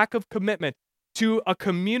address the lack of commitment to a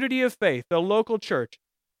community of faith, the local church,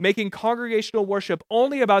 making congregational worship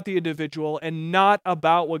only about the individual and not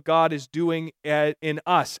about what God is doing in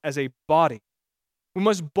us as a body. We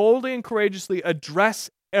must boldly and courageously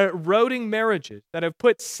address eroding marriages that have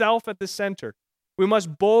put self at the center. We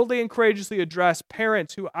must boldly and courageously address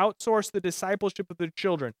parents who outsource the discipleship of their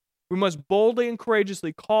children. We must boldly and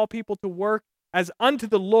courageously call people to work as unto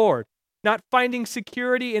the Lord, not finding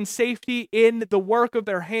security and safety in the work of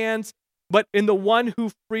their hands, but in the one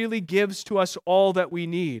who freely gives to us all that we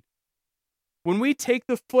need. When we take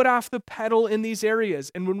the foot off the pedal in these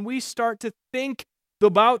areas, and when we start to think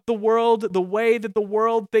about the world the way that the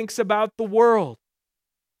world thinks about the world,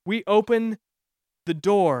 we open the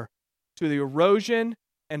door to the erosion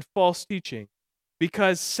and false teaching,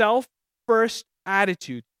 because self-first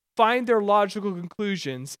attitudes find their logical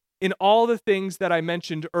conclusions in all the things that I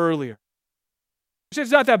mentioned earlier.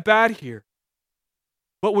 It's not that bad here.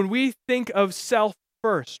 But when we think of self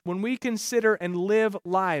first, when we consider and live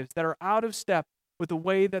lives that are out of step with the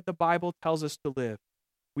way that the Bible tells us to live,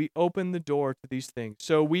 we open the door to these things.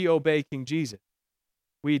 So we obey King Jesus.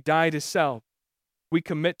 We die to self. We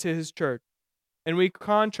commit to His church. And we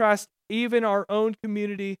contrast even our own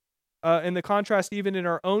community, and the contrast even in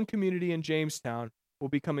our own community in Jamestown will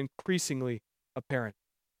become increasingly apparent.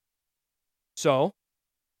 So,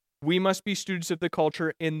 we must be students of the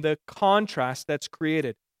culture in the contrast that's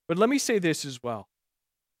created. But let me say this as well.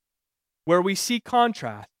 Where we see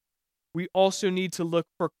contrast, we also need to look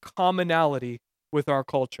for commonality with our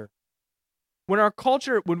culture.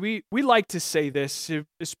 When we like to say this,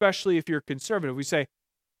 especially if you're conservative, we say,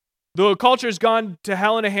 the culture's gone to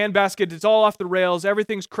hell in a handbasket, it's all off the rails,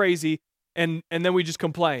 everything's crazy, and then we just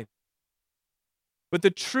complain. But the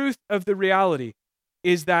truth of the reality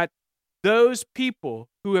is that those people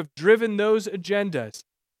who have driven those agendas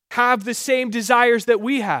have the same desires that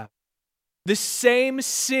we have. The same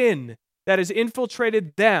sin that has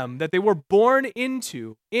infiltrated them, that they were born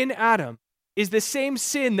into in Adam, is the same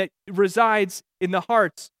sin that resides in the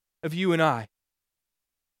hearts of you and I.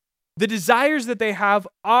 The desires that they have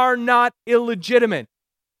are not illegitimate.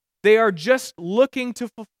 They are just looking to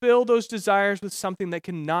fulfill those desires with something that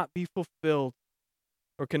cannot be fulfilled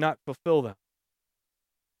or cannot fulfill them.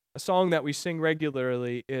 A song that we sing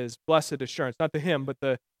regularly is Blessed Assurance, not the hymn, but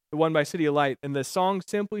the one by City of Light. And the song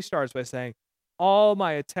simply starts by saying, all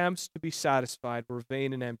my attempts to be satisfied were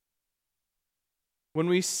vain and empty. When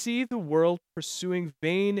we see the world pursuing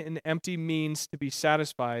vain and empty means to be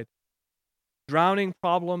satisfied, drowning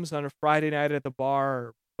problems on a Friday night at the bar,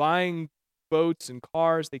 or buying boats and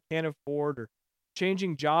cars they can't afford, or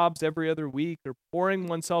changing jobs every other week, or pouring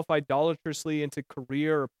oneself idolatrously into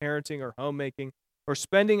career or parenting or homemaking, or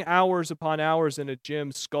spending hours upon hours in a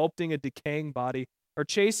gym sculpting a decaying body, or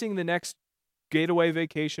chasing the next getaway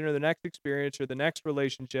vacation or the next experience or the next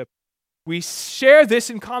relationship, we share this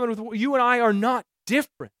in common with you and I are not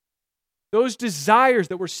different. Those desires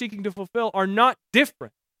that we're seeking to fulfill are not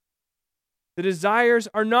different. The desires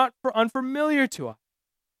are not unfamiliar to us.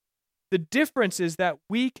 The difference is that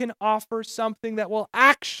we can offer something that will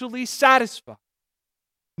actually satisfy,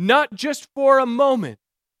 not just for a moment,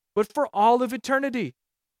 but for all of eternity.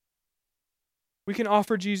 We can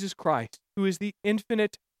offer Jesus Christ, who is the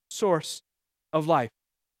infinite source of life.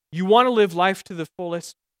 You want to live life to the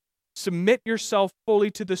fullest? Submit yourself fully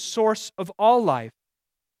to the source of all life,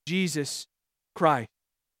 Jesus Christ.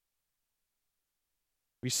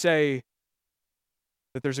 We say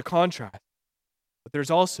that there's a contrast, but there's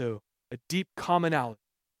also a deep commonality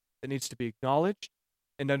that needs to be acknowledged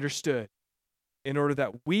and understood in order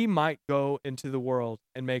that we might go into the world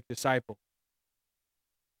and make disciples.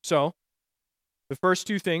 So, the first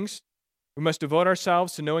two things, we must devote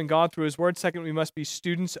ourselves to knowing God through His Word. Second, we must be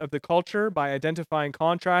students of the culture by identifying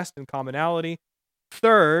contrast and commonality.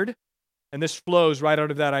 Third, and this flows right out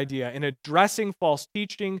of that idea, in addressing false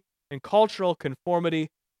teaching and cultural conformity,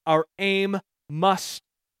 our aim must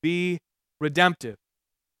be redemptive.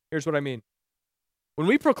 Here's what I mean. When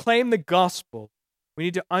we proclaim the gospel, we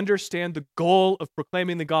need to understand the goal of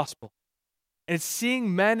proclaiming the gospel. And it's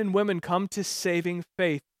seeing men and women come to saving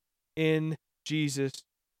faith in Jesus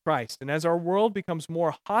Christ. And as our world becomes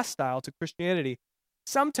more hostile to Christianity,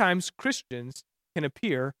 sometimes Christians can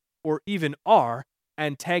appear, or even are,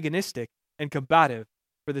 antagonistic and combative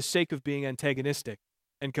for the sake of being antagonistic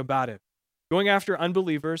and combative, going after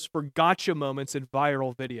unbelievers for gotcha moments in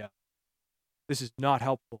viral video. This is not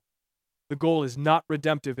helpful. The goal is not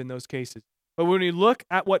redemptive in those cases. But when we look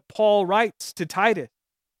at what Paul writes to Titus,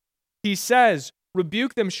 he says,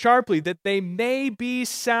 rebuke them sharply that they may be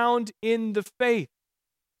sound in the faith.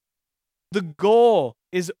 The goal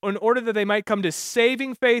is in order that they might come to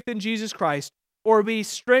saving faith in Jesus Christ or be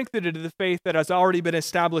strengthened into the faith that has already been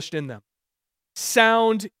established in them.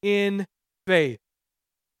 Sound in faith.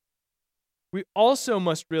 We also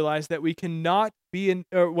must realize that it cannot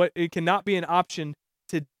be an option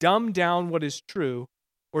to dumb down what is true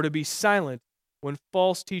or to be silent when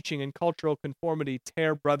false teaching and cultural conformity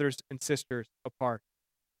tear brothers and sisters apart.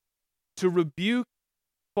 To rebuke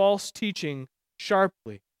false teaching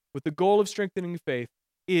sharply with the goal of strengthening faith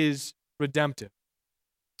is redemptive.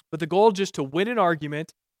 But the goal just to win an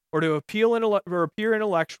argument or to appear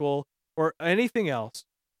intellectual or anything else,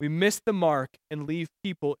 we miss the mark and leave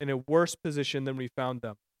people in a worse position than we found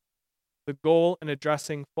them. The goal in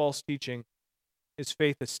addressing false teaching is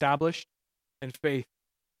faith established and faith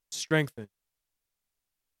strengthened.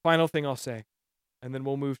 Final thing I'll say, and then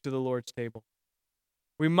we'll move to the Lord's table.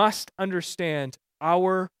 We must understand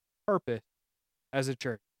our purpose as a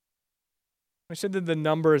church. I said that the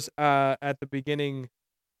numbers at the beginning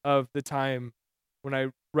of the time when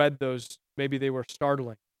I read those, maybe they were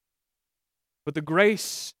startling. But the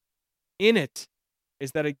grace in it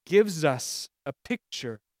is that it gives us a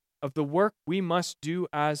picture of the work we must do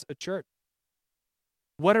as a church.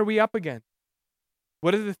 What are we up against?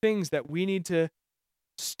 What are the things that we need to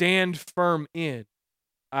stand firm in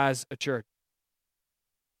as a church?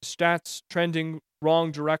 Stats trending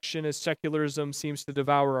wrong direction as secularism seems to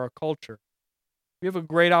devour our culture. We have a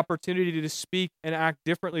great opportunity to speak and act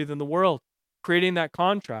differently than the world, creating that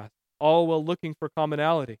contrast, all while looking for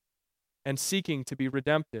commonality and seeking to be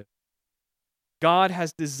redemptive. God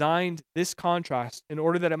has designed this contrast in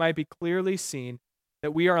order that it might be clearly seen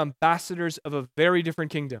that we are ambassadors of a very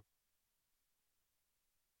different kingdom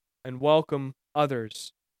and welcome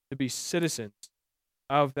others to be citizens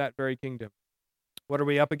of that very kingdom. What are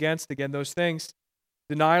we up against? Again, those things.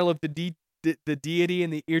 Denial of the deity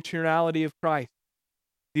and the eternality of Christ.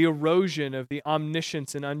 The erosion of the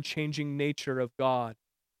omniscience and unchanging nature of God,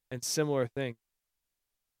 and similar things.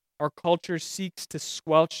 Our culture seeks to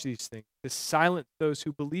squelch these things, to silence those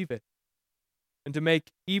who believe it, and to make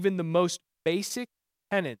even the most basic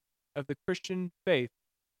tenets of the Christian faith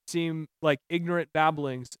seem like ignorant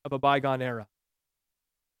babblings of a bygone era.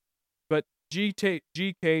 But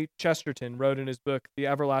G.K. Chesterton wrote in his book, The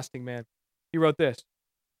Everlasting Man, he wrote this: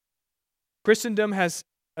 Christendom has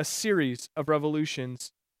a series of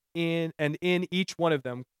revolutions, in each one of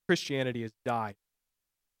them, Christianity has died.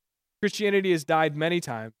 Christianity has died many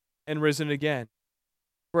times and risen again,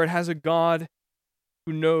 for it has a God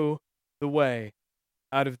who knows the way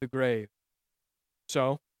out of the grave.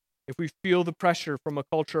 So, if we feel the pressure from a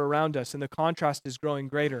culture around us and the contrast is growing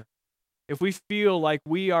greater, if we feel like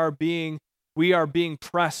we are being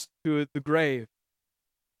pressed to the grave,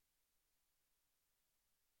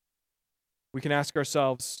 we can ask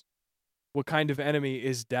ourselves, what kind of enemy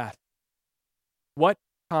is death? What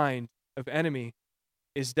kind of enemy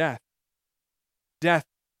is death? Death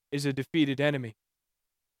is a defeated enemy.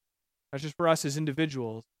 Not just for us as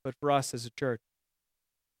individuals, but for us as a church.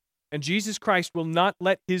 And Jesus Christ will not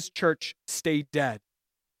let His church stay dead.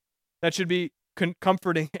 That should be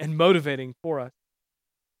comforting and motivating for us.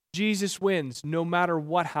 Jesus wins no matter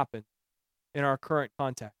what happens in our current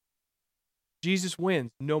context. Jesus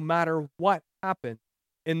wins no matter what happens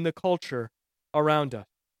in the culture around us.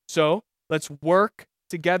 So let's work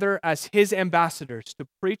together as his ambassadors to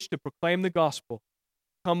preach, to proclaim the gospel,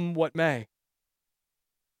 come what may.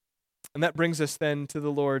 And that brings us then to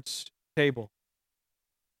the Lord's table.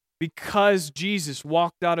 Because Jesus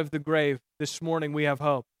walked out of the grave this morning, we have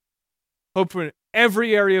hope. Hope for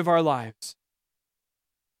every area of our lives.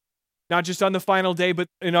 Not just on the final day, but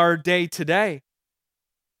in our day today.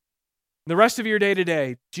 The rest of your day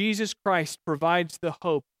today, Jesus Christ provides the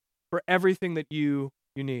hope for everything that you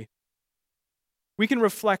need. We can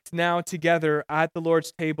reflect now together at the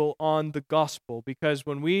Lord's table on the gospel, because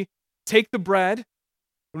when we take the bread,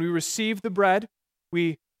 when we receive the bread,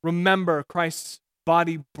 we remember Christ's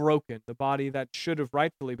body broken, the body that should have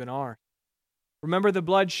rightfully been ours. Remember the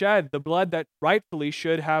blood shed, the blood that rightfully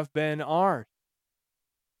should have been ours.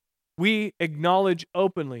 We acknowledge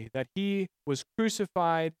openly that he was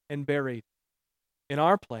crucified and buried in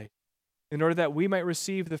our place in order that we might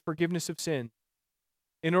receive the forgiveness of sin,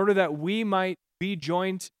 in order that we might be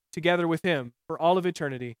joined together with him for all of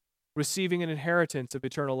eternity, receiving an inheritance of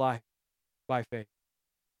eternal life by faith.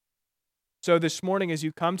 So this morning, as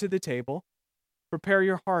you come to the table, prepare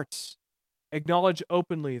your hearts. Acknowledge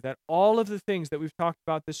openly that all of the things that we've talked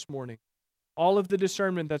about this morning, all of the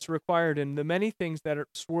discernment that's required and the many things that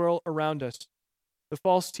swirl around us, the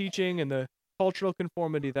false teaching and the cultural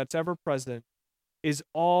conformity that's ever present, is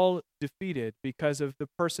all defeated because of the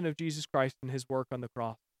person of Jesus Christ and his work on the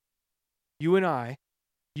cross. You and I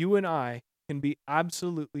can be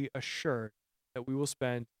absolutely assured that we will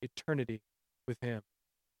spend eternity with him.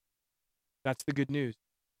 That's the good news.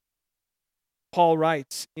 Paul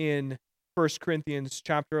writes in 1 Corinthians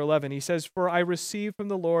chapter 11, he says, "For I received from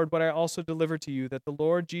the Lord what I also delivered to you, that the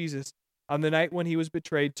Lord Jesus, on the night when he was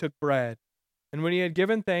betrayed, took bread. And when he had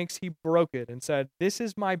given thanks, he broke it and said, 'This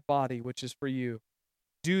is my body, which is for you.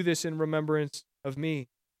 Do this in remembrance of me.'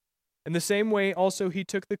 In the same way also he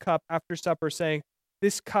took the cup after supper, saying,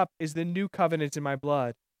 'This cup is the new covenant in my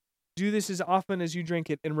blood. Do this as often as you drink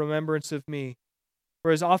it in remembrance of me. For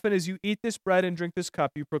as often as you eat this bread and drink this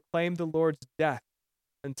cup, you proclaim the Lord's death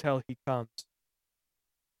until he comes.'"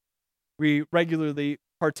 We regularly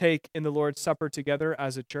partake in the Lord's Supper together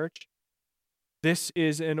as a church. This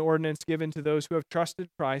is an ordinance given to those who have trusted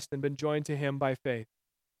Christ and been joined to him by faith.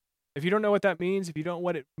 If you don't know what that means, if you don't know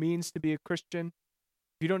what it means to be a Christian,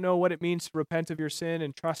 if you don't know what it means to repent of your sin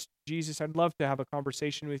and trust Jesus, I'd love to have a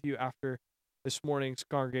conversation with you after this morning's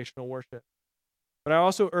congregational worship. But I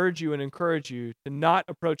also urge you and encourage you to not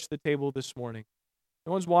approach the table this morning.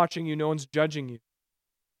 No one's watching you, no one's judging you.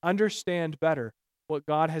 Understand better what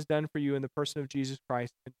God has done for you in the person of Jesus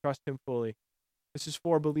Christ and trust him fully. This is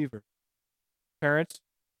for believers. Parents,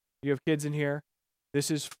 you have kids in here. This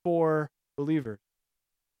is for believers.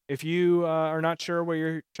 If you are not sure where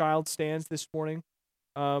your child stands this morning,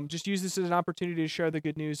 just use this as an opportunity to share the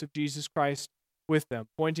good news of Jesus Christ with them,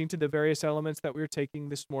 pointing to the various elements that we're taking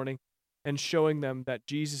this morning and showing them that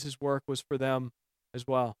Jesus' work was for them as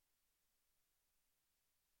well.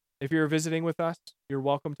 If you're visiting with us, you're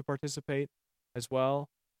welcome to participate as well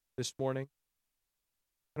this morning.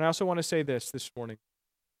 And I also want to say this morning.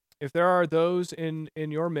 If there are those in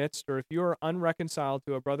your midst, or if you are unreconciled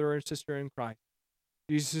to a brother or sister in Christ,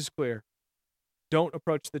 Jesus is clear. Don't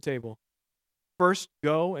approach the table. First,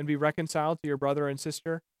 go and be reconciled to your brother and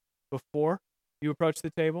sister before you approach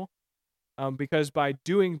the table, because by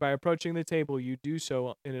approaching the table, you do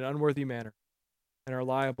so in an unworthy manner and are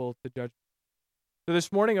liable to judgment. So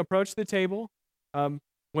this morning, approach the table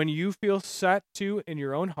when you feel set to in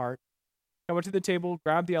your own heart. Come up to the table,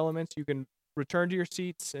 grab the elements. You can return to your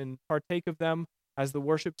seats and partake of them as the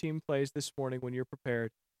worship team plays this morning when you're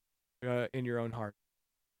prepared in your own heart.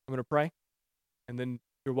 I'm going to pray, and then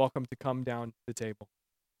you're welcome to come down to the table.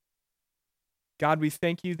 God, we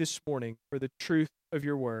thank you this morning for the truth of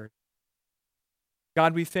your word.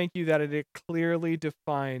 God, we thank you that it clearly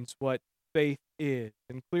defines what faith is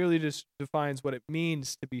and clearly defines what it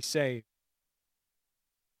means to be saved.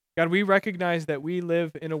 God, we recognize that we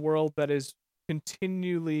live in a world that is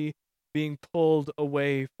continually being pulled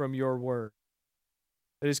away from your word,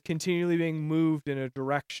 that is continually being moved in a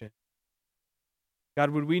direction.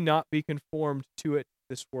 God, would we not be conformed to it,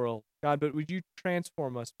 this world? God, but would you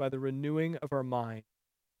transform us by the renewing of our mind?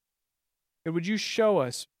 God, would you show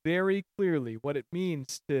us very clearly what it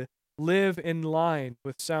means to live in line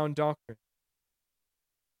with sound doctrine?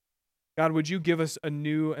 God, would you give us a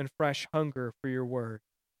new and fresh hunger for your word?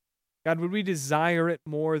 God, would we desire it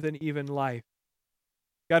more than even life?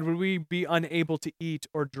 God, would we be unable to eat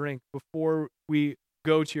or drink before we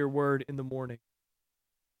go to your word in the morning?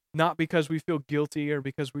 Not because we feel guilty or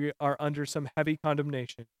because we are under some heavy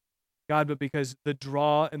condemnation, God, but because the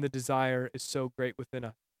draw and the desire is so great within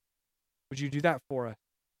us. Would you do that for us?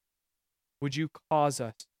 Would you cause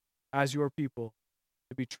us, as your people,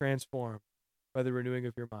 to be transformed by the renewing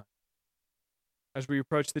of your mind? As we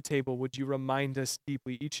approach the table, would you remind us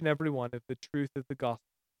deeply, each and every one, of the truth of the gospel?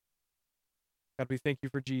 God, we thank you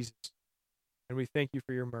for Jesus, and we thank you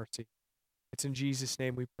for your mercy. It's in Jesus'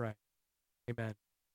 name we pray. Amen.